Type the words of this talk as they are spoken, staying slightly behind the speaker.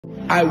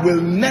I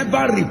will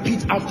never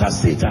repeat after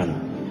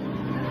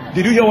Satan.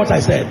 Did you hear what I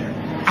said?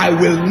 I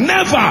will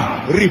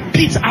never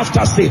repeat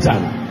after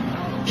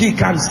Satan. He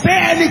can say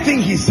anything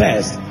he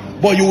says,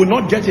 but you will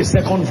not get a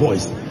second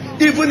voice.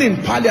 Even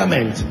in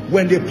parliament,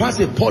 when they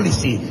pass a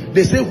policy,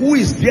 they say, who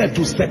is there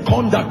to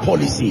second that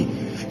policy?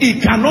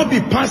 It cannot be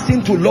passed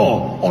into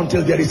law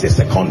until there is a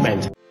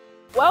secondment.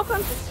 Welcome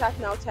to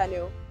StartNOW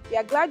Channel. We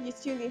are glad you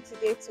tuned in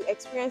today to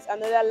experience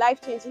another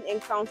life-changing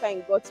encounter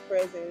in God's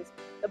presence.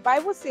 The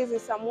Bible says in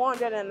Psalm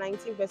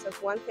 119 verses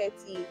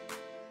 130,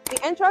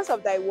 "The entrance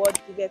of thy word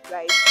giveth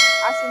light."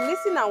 As you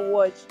listen and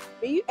watch,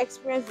 may you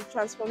experience the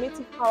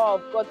transformative power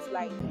of God's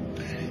light.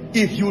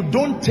 If you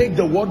don't take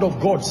the word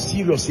of God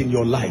serious in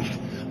your life,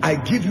 I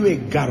give you a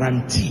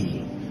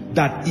guarantee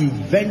that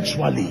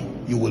eventually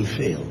you will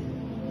fail.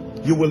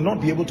 You will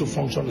not be able to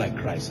function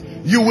like Christ.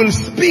 You will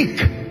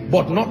speak,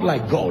 but not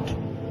like God.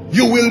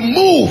 You will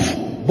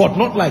move, but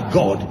not like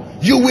God.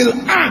 You will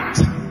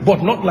act,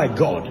 but not like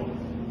God.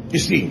 You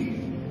see,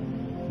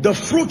 the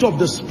fruit of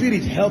the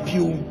Spirit help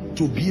you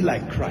to be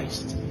like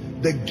Christ.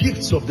 The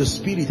gifts of the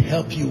Spirit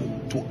help you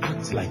to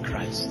act like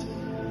Christ.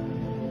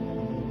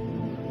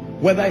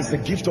 Whether it's a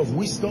gift of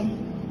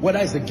wisdom, whether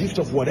it's a gift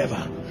of whatever,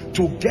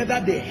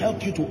 together they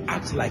help you to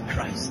act like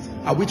Christ.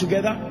 Are we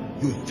together?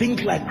 You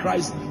think like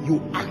Christ,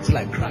 you act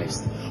like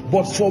Christ.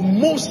 But for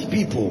most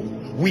people,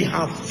 we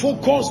have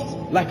focused,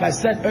 like I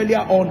said earlier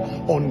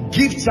on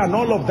gifts and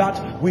all of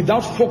that,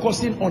 without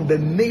focusing on the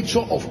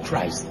nature of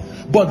Christ.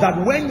 But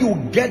that when you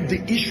get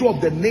the issue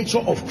of the nature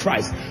of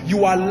Christ, you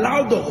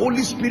allow the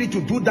Holy Spirit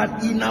to do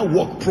that inner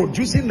work,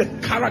 producing the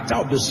character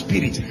of the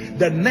Spirit.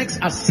 The next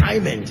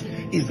assignment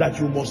is that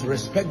you must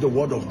respect the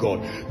word of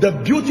God. The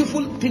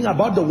beautiful thing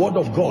about the word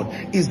of God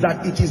is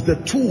that it is the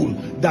tool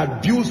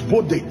that builds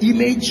both the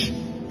image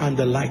and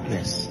the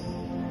likeness.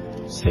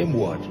 Same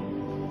word.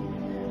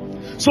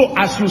 So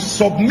as you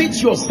submit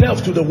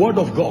yourself to the word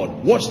of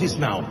God, watch this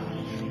now.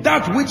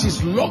 That which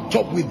is locked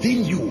up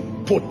within you,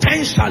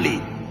 potentially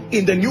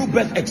in the new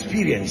birth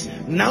experience,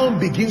 now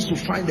begins to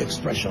find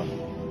expression.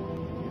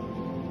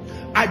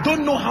 I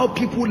don't know how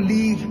people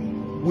live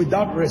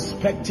without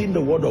respecting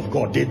the word of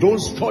God. They don't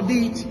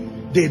study it,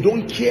 they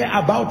don't care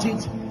about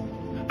it,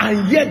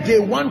 and yet they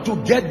want to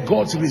get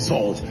God's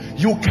result.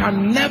 You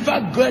can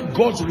never get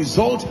God's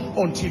result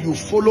until you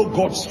follow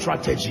God's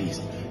strategies.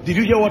 Did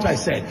you hear what I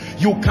said?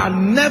 You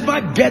can never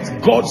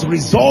get God's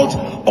result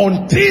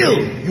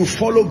until you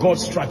follow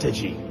God's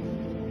strategy.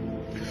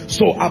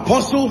 So,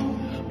 Apostle,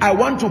 I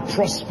want to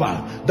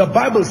prosper. The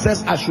Bible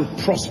says I should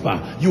prosper.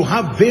 You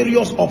have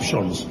various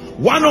options.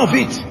 One of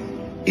it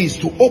is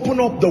to open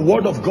up the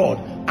word of God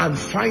and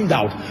find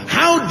out,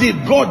 how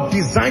did God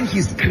design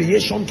his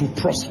creation to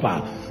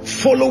prosper?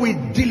 Follow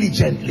it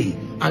diligently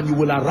and you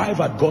will arrive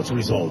at God's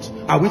result.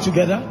 Are we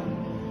together?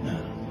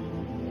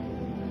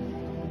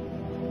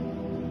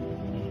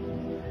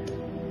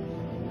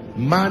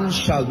 Man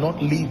shall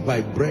not live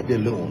by bread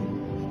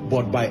alone,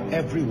 but by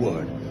every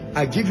word.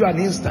 I give you an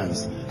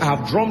instance. I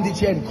have drummed it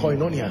here in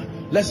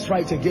Koinonia. Let's try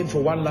it again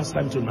for one last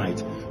time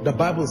tonight. The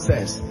Bible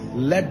says,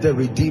 let the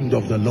redeemed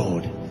of the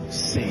Lord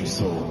say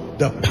so.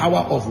 The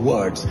power of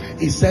words.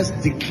 It says,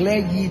 declare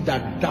ye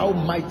that thou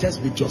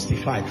mightest be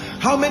justified.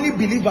 How many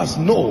believers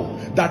know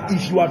that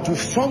if you are to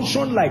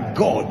function like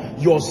God,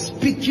 your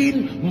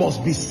speaking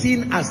must be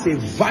seen as a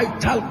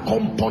vital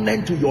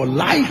component to your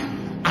life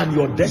and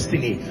your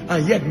destiny?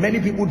 And yet many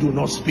people do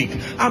not speak.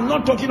 I'm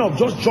not talking of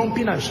just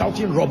jumping and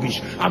shouting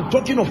rubbish. I'm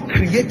talking of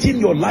creating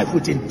your life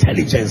with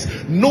intelligence,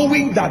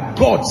 knowing that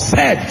God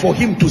said for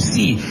him to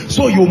see,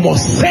 so you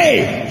must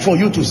say for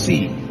you to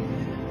see.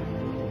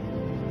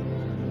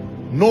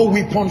 No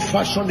weapon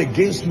fashioned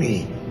against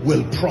me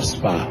will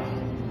prosper.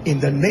 In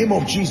the name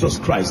of Jesus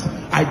Christ,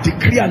 I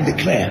decree and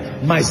declare,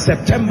 my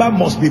September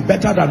must be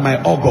better than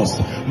my August.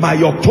 My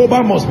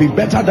October must be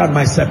better than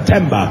my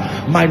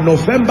September. My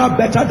November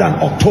better than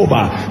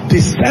October.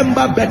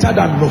 December better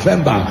than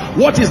November.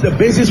 What is the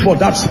basis for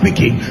that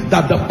speaking?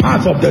 That the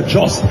path of the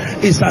just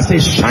is as a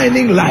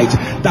shining light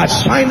that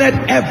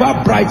shineth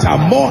ever brighter,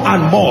 more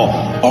and more,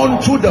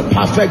 unto the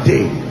perfect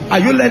day. Are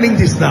you learning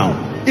this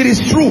now? It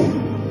is true.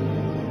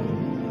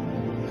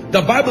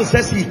 The Bible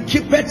says he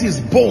keepeth his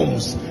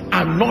bones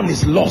and none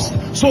is lost.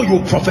 So you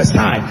prophesy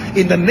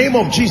in the name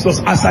of Jesus,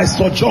 as I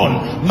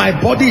sojourn,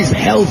 my body is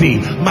healthy,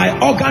 my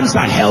organs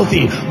are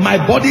healthy, my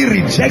body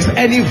rejects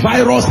any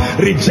virus,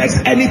 rejects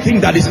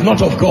anything that is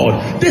not of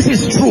God. This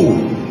is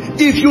true.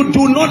 If you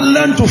do not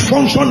learn to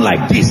function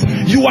like this,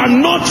 you are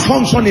not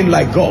functioning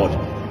like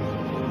God.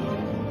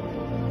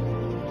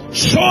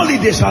 Surely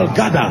they shall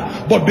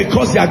gather, but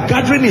because their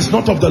gathering is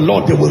not of the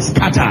Lord, they will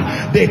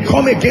scatter. They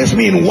come against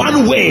me in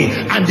one way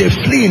and they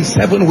flee in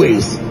 7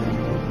 ways.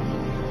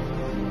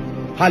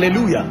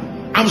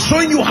 Hallelujah. I'm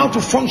showing you how to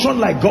function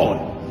like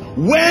God.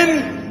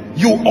 When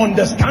you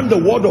understand the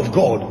word of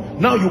God,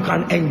 now you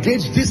can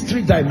engage these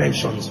 3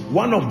 dimensions.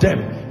 One of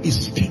them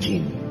is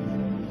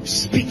speaking.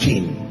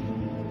 Speaking.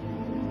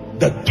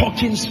 The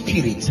talking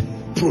spirit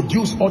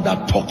produce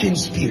other talking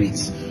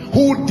spirits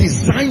who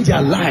design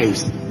their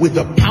lives with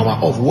the power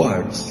of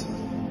words.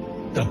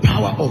 The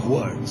power of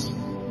words.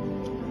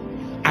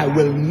 I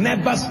will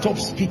never stop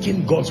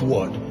speaking God's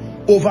word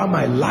over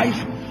my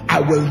life. I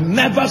will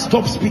never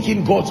stop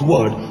speaking God's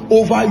word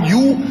over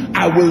you.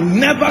 I will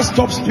never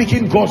stop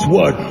speaking God's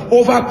word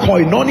over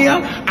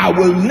koinonia. I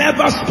will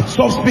never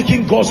stop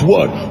speaking God's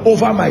word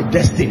over my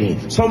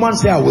destiny. Someone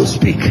say, I will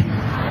speak.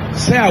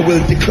 Say, I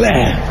will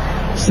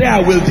declare. Say,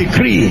 I will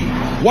decree.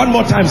 One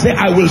more time, say,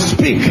 I will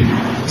speak.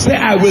 Say,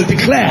 I will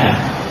declare.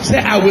 Say,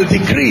 I will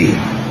decree.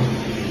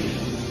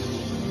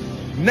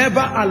 Never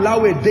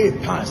allow a day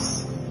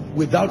pass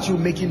without you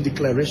making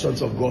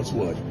declarations of God's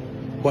word.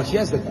 But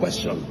here's the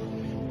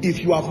question. If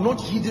you have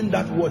not hidden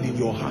that word in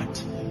your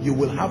heart, you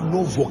will have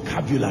no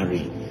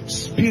vocabulary,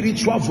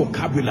 spiritual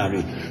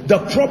vocabulary. The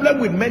problem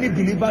with many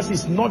believers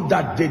is not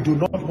that they do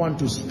not want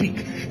to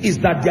speak, is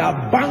that they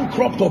are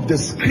bankrupt of the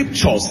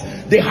scriptures.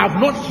 They have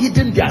not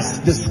hidden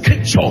the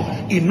scripture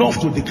enough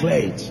to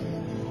declare it.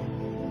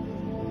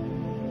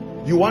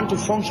 You want to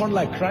function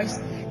like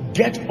Christ?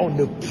 Get on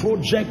the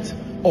project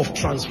of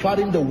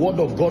transferring the word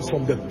of God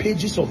from the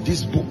pages of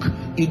this book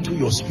into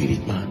your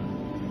spirit,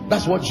 man.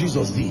 That's what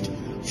Jesus did.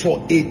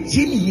 For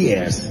 18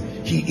 years,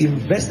 he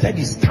invested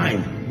his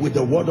time with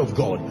the word of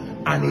God.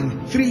 And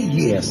in 3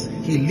 years,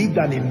 he lived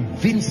an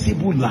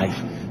invincible life,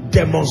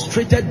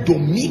 demonstrated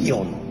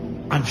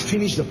dominion, and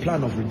finished the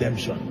plan of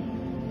redemption.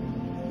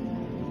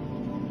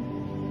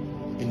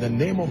 In the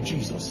name of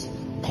Jesus,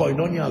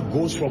 koinonia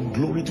goes from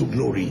glory to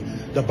glory.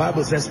 The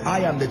Bible says, I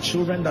am the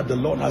children that the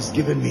Lord has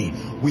given me.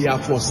 We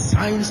are for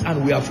signs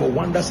and we are for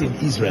wonders in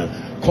Israel.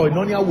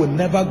 Koinonia will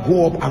never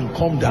go up and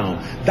come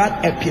down.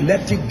 That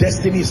epileptic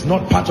destiny is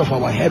not part of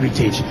our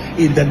heritage.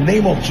 In the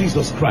name of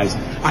Jesus Christ,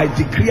 I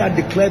decree and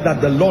declare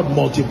that the Lord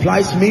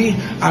multiplies me.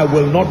 I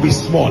will not be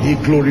small. He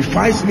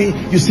glorifies me.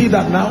 You see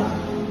that now?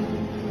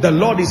 The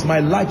Lord is my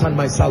light and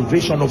my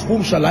salvation. Of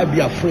whom shall I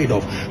be afraid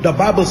of? The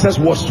Bible says,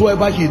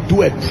 whatsoever he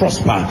doeth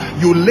prosper.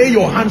 You lay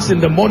your hands in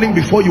the morning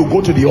before you go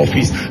to the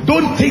office.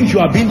 Don't think you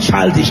are being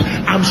childish.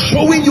 I'm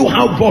showing you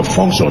how God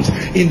functions.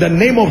 In the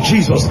name of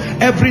Jesus,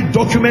 every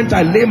document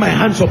I lay my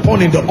hands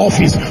upon in the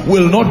office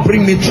will not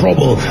bring me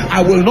trouble.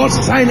 I will not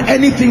sign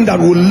anything that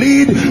will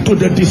lead to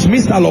the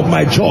dismissal of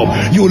my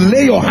job. You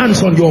lay your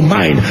hands on your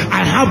mind.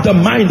 I have the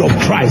mind of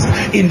Christ.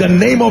 In the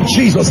name of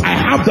Jesus, I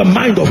have the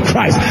mind of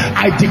Christ.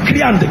 I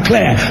decree and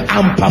declare,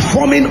 I'm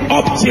performing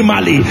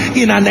optimally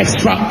in an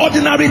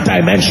extraordinary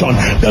dimension.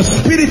 The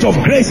spirit of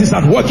grace is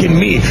at work in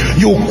me.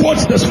 You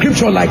quote the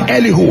scripture like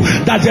Elihu,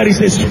 that there is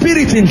a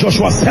spirit in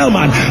Joshua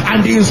Selman,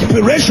 and the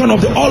inspiration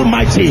of the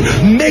Almighty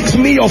makes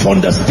me of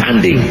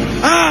understanding.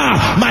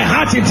 My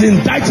heart is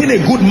inditing a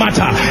good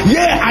matter.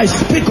 I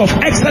speak of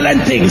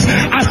excellent things.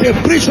 As a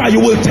preacher, you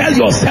will tell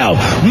yourself,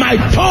 my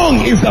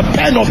tongue is the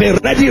pen of a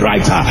ready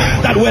writer,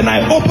 that when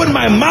I open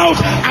my mouth,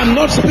 I'm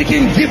not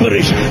speaking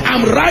gibberish.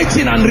 I'm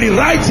writing and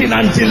rewriting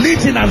and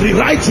deleting and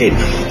rewriting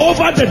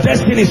over the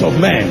destinies of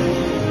men.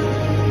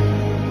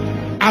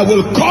 I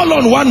will call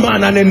on one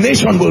man and a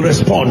nation will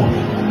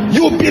respond.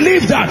 You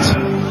believe that?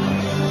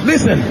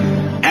 Listen,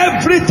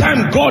 every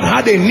time God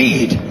had a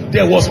need,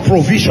 there was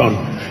provision.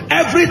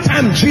 Every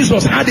time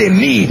Jesus had a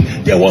need,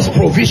 there was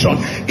provision.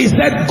 He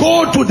said,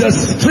 go to the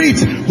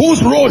streets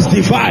whose roads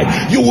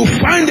divide. You will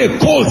find a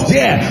coast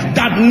there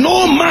that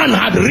no man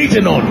had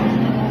ridden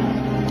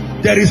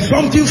on. There is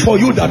something for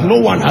you that no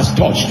one has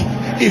touched.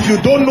 If you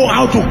don't know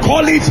how to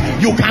call it,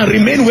 you can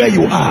remain where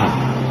you are.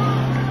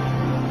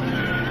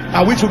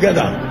 Are we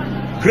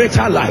together?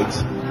 Greater light.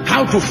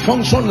 How to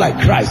function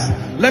like Christ.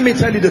 Let me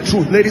tell you the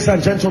truth, ladies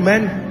and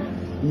gentlemen.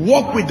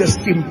 Walk with the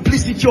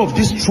simplicity of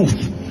this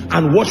truth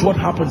and watch what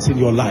happens in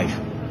your life.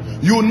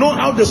 You know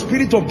how the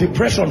spirit of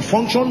depression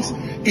functions?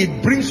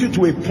 It brings you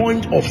to a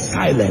point of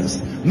silence.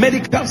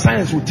 Medical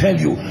science will tell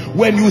you,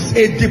 when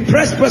a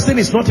depressed person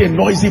is not a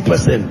noisy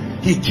person,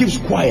 he keeps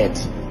quiet.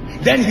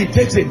 Then he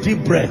takes a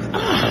deep breath.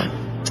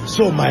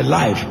 So my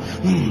life,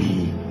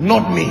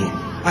 not me.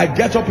 I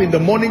get up in the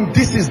morning,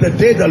 this is the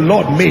day the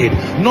Lord made,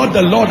 not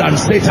the Lord and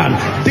Satan.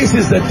 This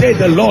is the day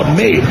the Lord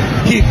made.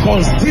 He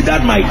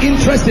considered my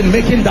interest in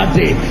making that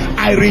day.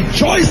 I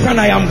rejoice and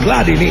I am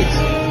glad in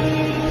it.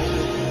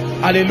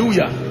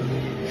 Hallelujah.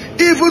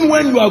 Even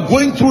when you are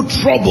going through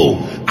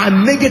trouble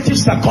and negative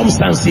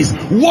circumstances,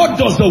 what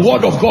does the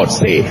word of God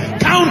say?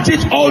 Count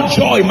it all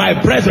joy, my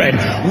brethren,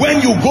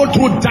 when you go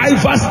through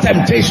diverse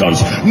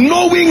temptations,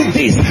 knowing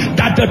this,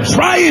 that the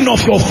trying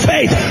of your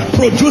faith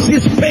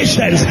produces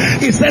patience.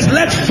 It says,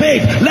 let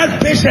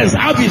patience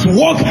have its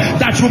work,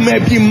 that you may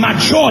be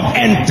matured,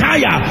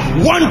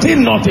 entire,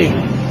 wanting nothing.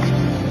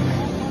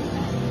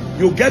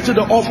 You get to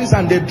the office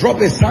and they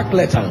drop a sack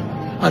letter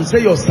and say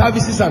your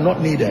services are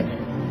not needed.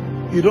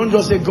 You don't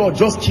just say, God,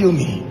 just kill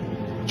me.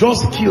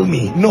 Just kill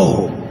me.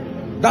 No,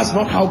 that's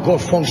not how God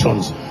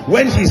functions.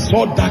 When he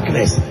saw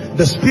darkness,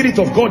 The Spirit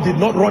of God did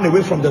not run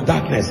away from the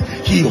darkness.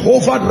 He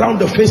hovered around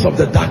the face of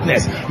the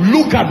darkness.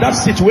 Look at that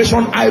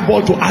situation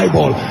eyeball to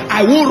eyeball.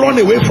 I won't run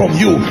away from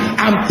you.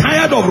 I'm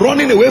tired of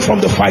running away from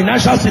the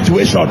financial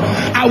situation.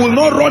 I will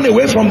not run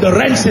away from the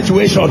rent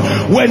situation.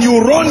 When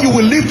you run, you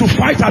will live to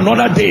fight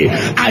another day.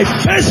 I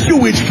face you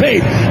with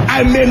faith.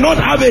 I may not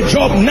have a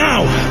job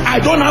now. I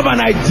don't have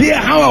an idea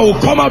how I will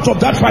come out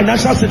of that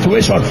financial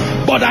situation.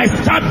 But I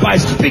start by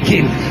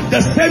speaking.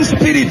 The same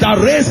Spirit that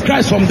raised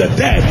Christ from the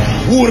dead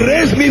will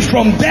raise me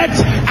from death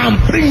and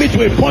bring me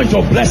to a point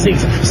of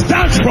blessings.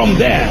 Start from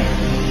there.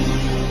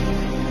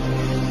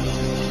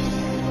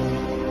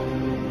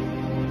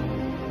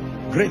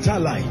 Greater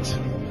light.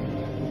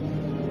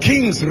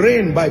 Kings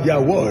reign by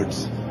their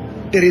words.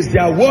 It is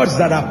their words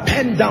that are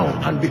penned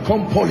down and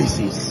become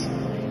policies.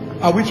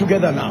 Are we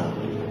together now?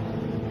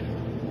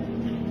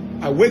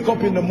 I wake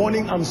up in the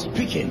morning, I'm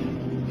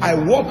speaking. I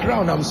walk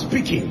around, I'm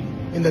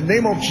speaking. In the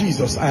name of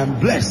Jesus, I am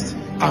blessed.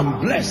 I'm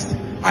blessed.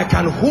 I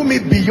can hum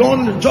it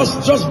beyond,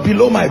 just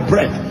below my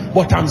breath.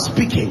 But I'm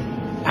speaking.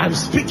 I'm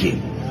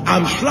speaking.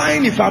 I'm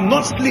flying if I'm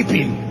not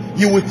sleeping.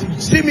 You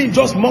would see me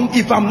just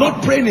if I'm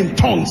not praying in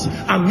tongues,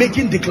 I'm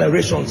making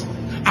declarations.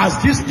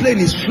 As this plane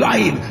is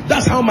flying,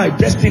 that's how my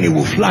destiny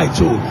will fly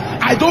too.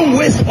 I don't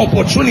waste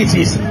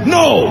opportunities.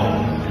 No.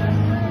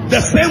 The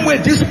same way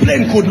this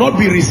plane could not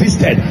be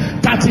resisted.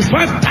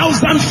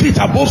 35,000 feet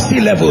above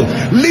sea level,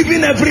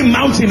 leaving every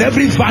mountain,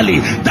 every valley.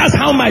 That's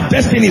how my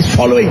destiny is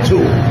following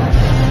too.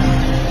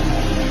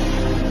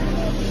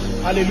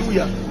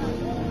 Hallelujah.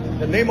 In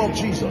the name of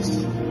Jesus.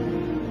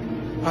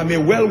 I'm a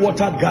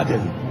well-watered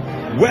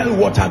garden.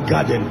 Well-watered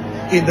garden.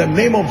 In the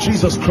name of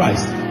Jesus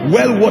Christ.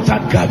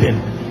 Well-watered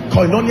garden.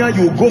 Koinonia,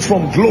 you will go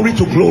from glory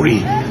to glory.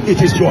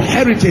 It is your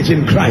heritage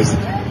in Christ.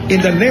 In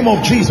the name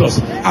of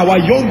Jesus, our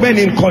young men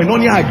in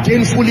Koinonia are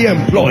gainfully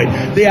employed.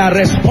 They are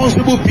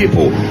responsible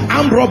people.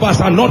 Armed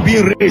robbers are not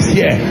being raised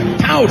here.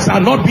 Touts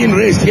are not being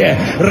raised here.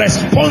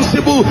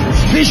 Responsible,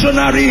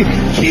 visionary,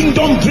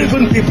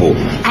 kingdom-driven people.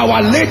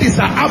 Our ladies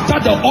are after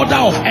the order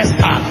of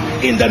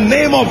Esther. In the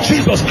name of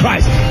Jesus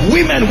Christ.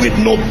 Women with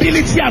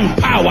nobility and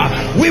power.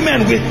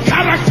 Women with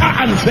character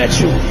and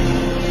virtue.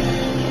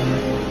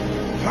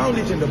 Found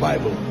it in the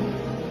Bible.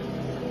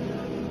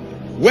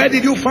 Where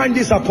did you find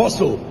this,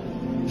 apostle?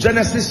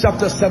 Genesis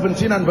chapter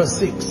 17 and verse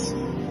 6.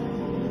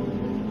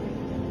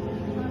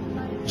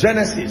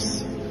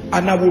 Genesis.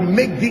 And I will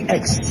make thee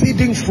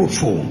exceeding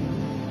fruitful,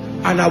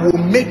 and I will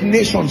make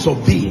nations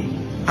of thee,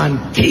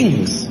 and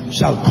kings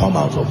shall come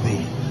out of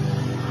thee.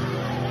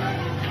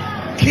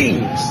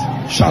 Kings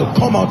shall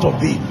come out of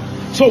thee.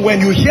 So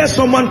when you hear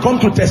someone come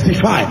to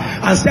testify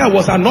and say, I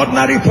was an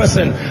ordinary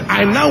person,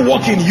 I now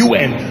work in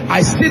UN,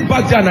 I sit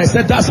back there and I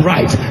said, that's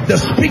right. The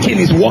speaking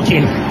is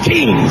working.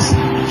 Kings,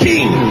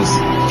 kings,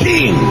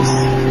 kings.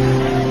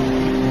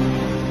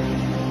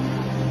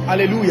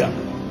 Hallelujah.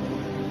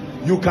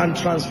 You can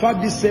transfer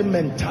this same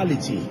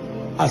mentality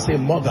as a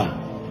mother.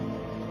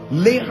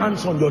 Lay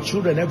hands on your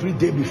children every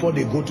day before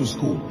they go to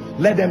school.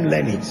 Let them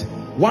learn it.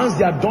 Once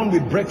they are done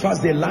with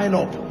breakfast, they line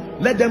up.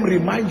 Let them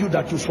remind you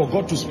that you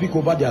forgot to speak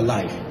over their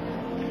life.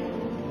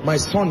 My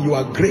son, you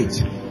are great.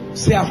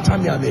 Say after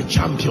me, I'm a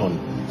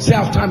champion. Say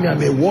after me,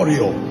 I'm a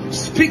warrior.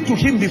 Speak to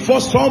him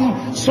before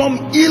some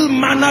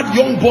ill-mannered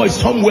young boy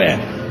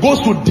somewhere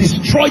goes to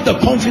destroy the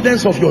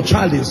confidence of your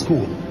child in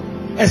school.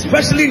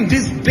 Especially in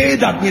this day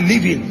that we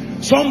live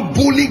in. Some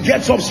bully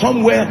gets up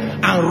somewhere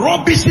and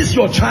rubbishes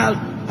your child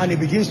and he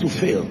begins to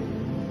fail.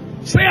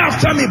 Say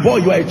after me, boy,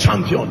 you are a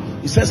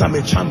champion. He says, I'm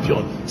a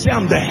champion. Say,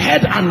 I'm the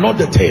head and not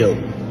the tail.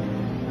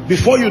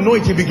 Before you know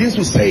it, he begins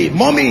to say,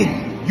 Mommy,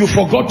 you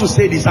forgot to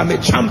say this. I'm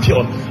a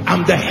champion.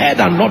 I'm the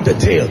head and not the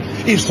tail.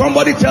 If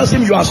somebody tells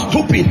him you are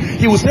stupid,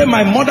 he will say,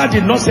 my mother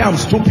did not say I'm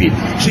stupid.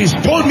 She's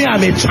told me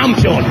I'm a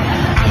champion.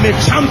 I'm a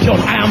champion.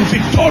 I am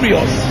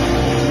victorious.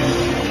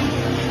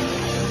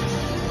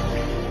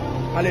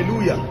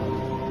 Hallelujah.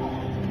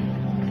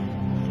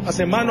 As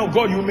a man of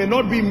God, you may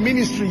not be in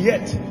ministry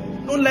yet.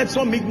 Don't let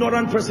some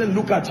ignorant person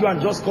look at you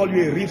and just call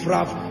you a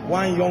riffraff,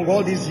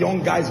 all these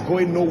young guys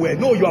going nowhere.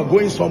 No, you are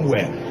going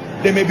somewhere.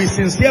 They may be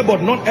sincere,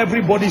 but not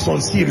everybody is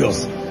on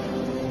serious.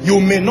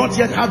 You may not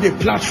yet have a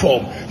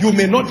platform. You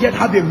may not yet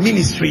have a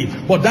ministry,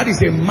 but that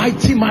is a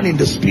mighty man in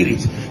the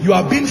spirit. You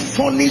are being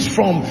furnished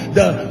from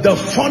the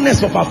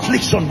furnace of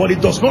affliction, but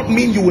it does not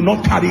mean you will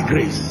not carry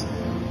grace.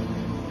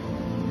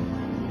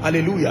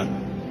 Hallelujah.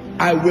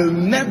 I will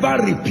never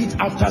repeat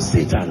after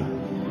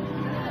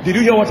Satan. Did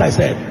you hear what I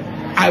said?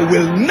 I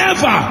will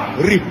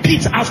never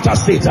repeat after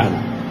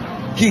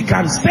Satan. He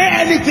can say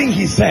anything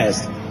he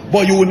says,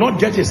 but you will not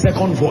get a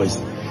second voice.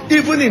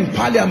 Even in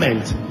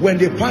parliament, when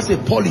they pass a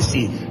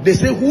policy, they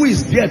say, who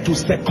is there to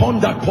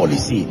second that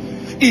policy?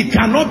 It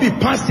cannot be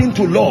passed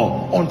into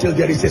law until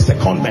there is a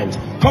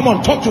secondment. Come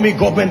on, talk to me,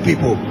 government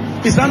people.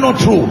 Is that not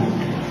true?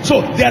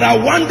 So there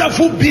are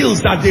wonderful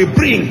bills that they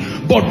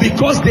bring, but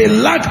because they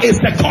lack a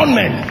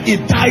secondment,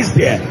 it dies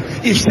there.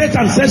 If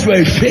Satan says you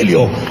are a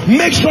failure,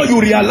 make sure you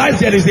realize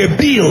there is a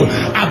bill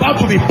about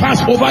to be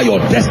passed over your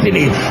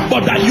destiny,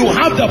 but that you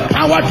have the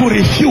power to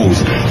refuse,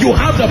 you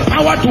have the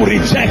power to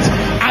reject.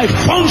 I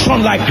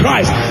function like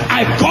Christ.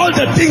 I call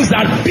the things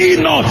that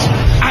be not.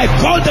 I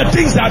call the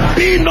things that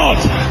be not.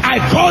 I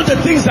call the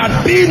things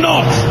that be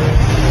not.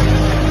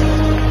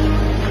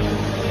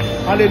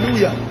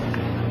 Hallelujah.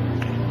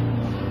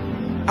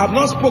 I've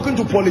not spoken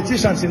to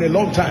politicians in a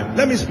long time.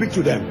 Let me speak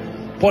to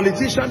them.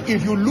 Politician,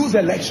 if you lose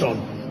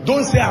election,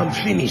 don't say I'm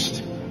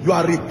finished. You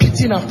are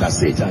repeating after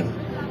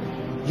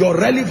Satan. Your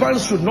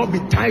relevance should not be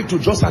tied to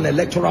just an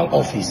electoral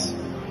office.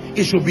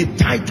 It should be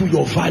tied to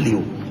your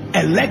value.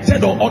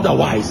 Elected or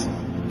otherwise,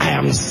 I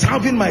am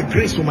serving my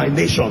grace to my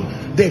nation.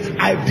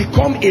 I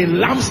become a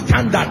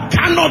lampstand that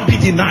cannot be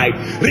denied,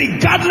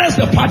 regardless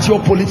the party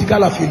or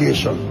political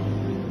affiliation.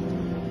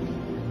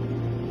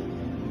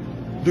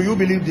 Do you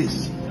believe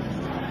this?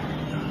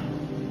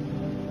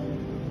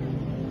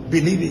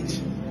 Believe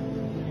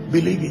it.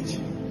 Believe it.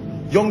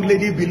 Young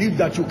lady, believe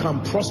that you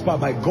can prosper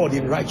by God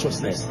in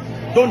righteousness.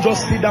 Don't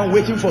just sit down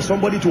waiting for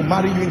somebody to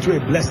marry you into a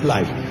blessed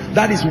life.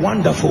 That is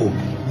wonderful.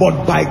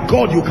 But by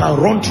God, you can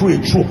run through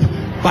a troop.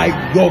 By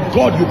your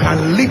God, you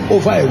can leap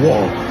over a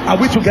wall. Are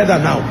we together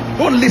now?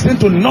 Don't listen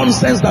to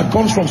nonsense that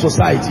comes from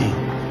society.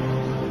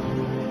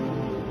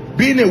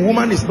 Being a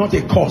woman is not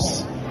a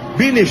curse.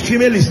 Being a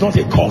female is not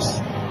a curse.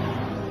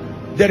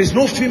 There is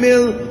no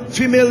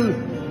female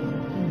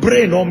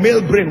brain or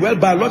male brain. Well,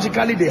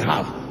 biologically they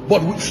have,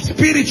 but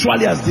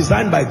spiritually as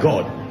designed by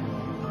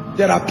God.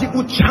 There are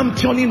people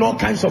championing all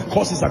kinds of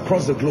causes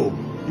across the globe.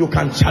 You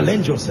can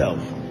challenge yourself.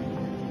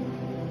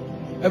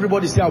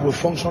 Everybody say, I will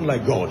function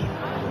like God.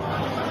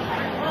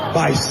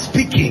 By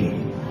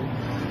speaking.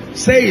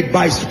 Say it,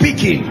 by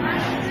speaking.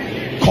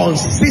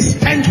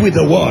 Consistent with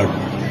the word.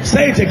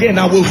 Say it again,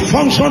 I will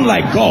function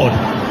like God.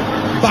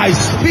 By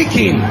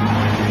speaking.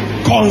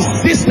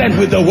 Consistent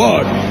with the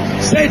word.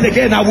 Say it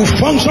again, I will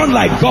function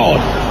like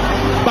God.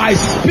 By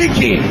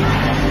speaking.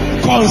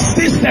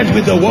 Consistent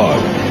with the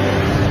word.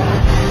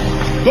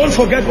 Don't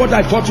forget what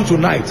I taught you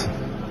tonight.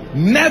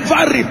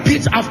 Never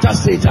repeat after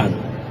Satan.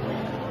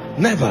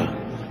 Never.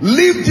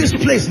 Leave this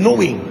place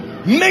knowing,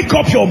 make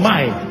up your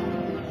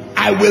mind,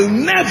 I will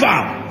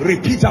never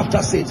repeat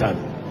after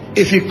Satan.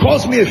 If he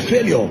calls me a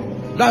failure,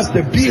 that's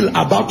the bill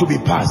about to be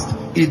passed.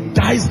 It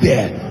dies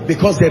there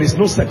because there is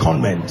no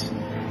secondment.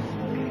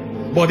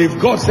 But if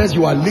God says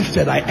you are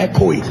lifted, I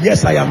echo it.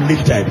 Yes, I am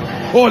lifted.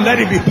 Oh, let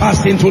it be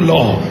passed into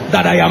law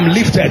that I am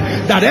lifted.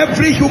 That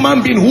every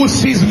human being who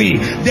sees me,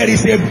 there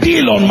is a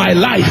bill on my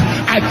life.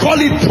 I call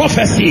it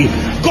prophecy.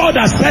 God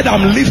has said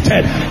I'm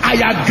lifted.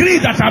 I agree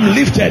that I'm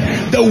lifted.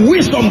 The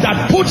wisdom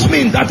that puts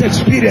me in that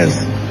experience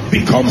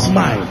becomes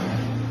mine.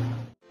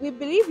 We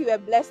believe you were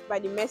blessed by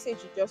the message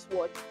you just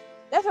watched.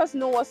 Let us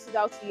know what stood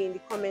out to you in the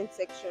comment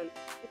section.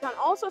 You can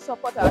also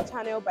support our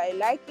channel by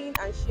liking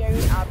and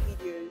sharing our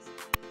videos,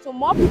 so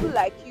more people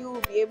like you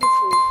will be able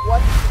to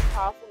watch these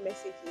powerful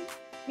messages.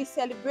 We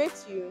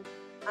celebrate you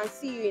and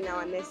see you in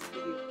our next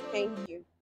video. Thank you.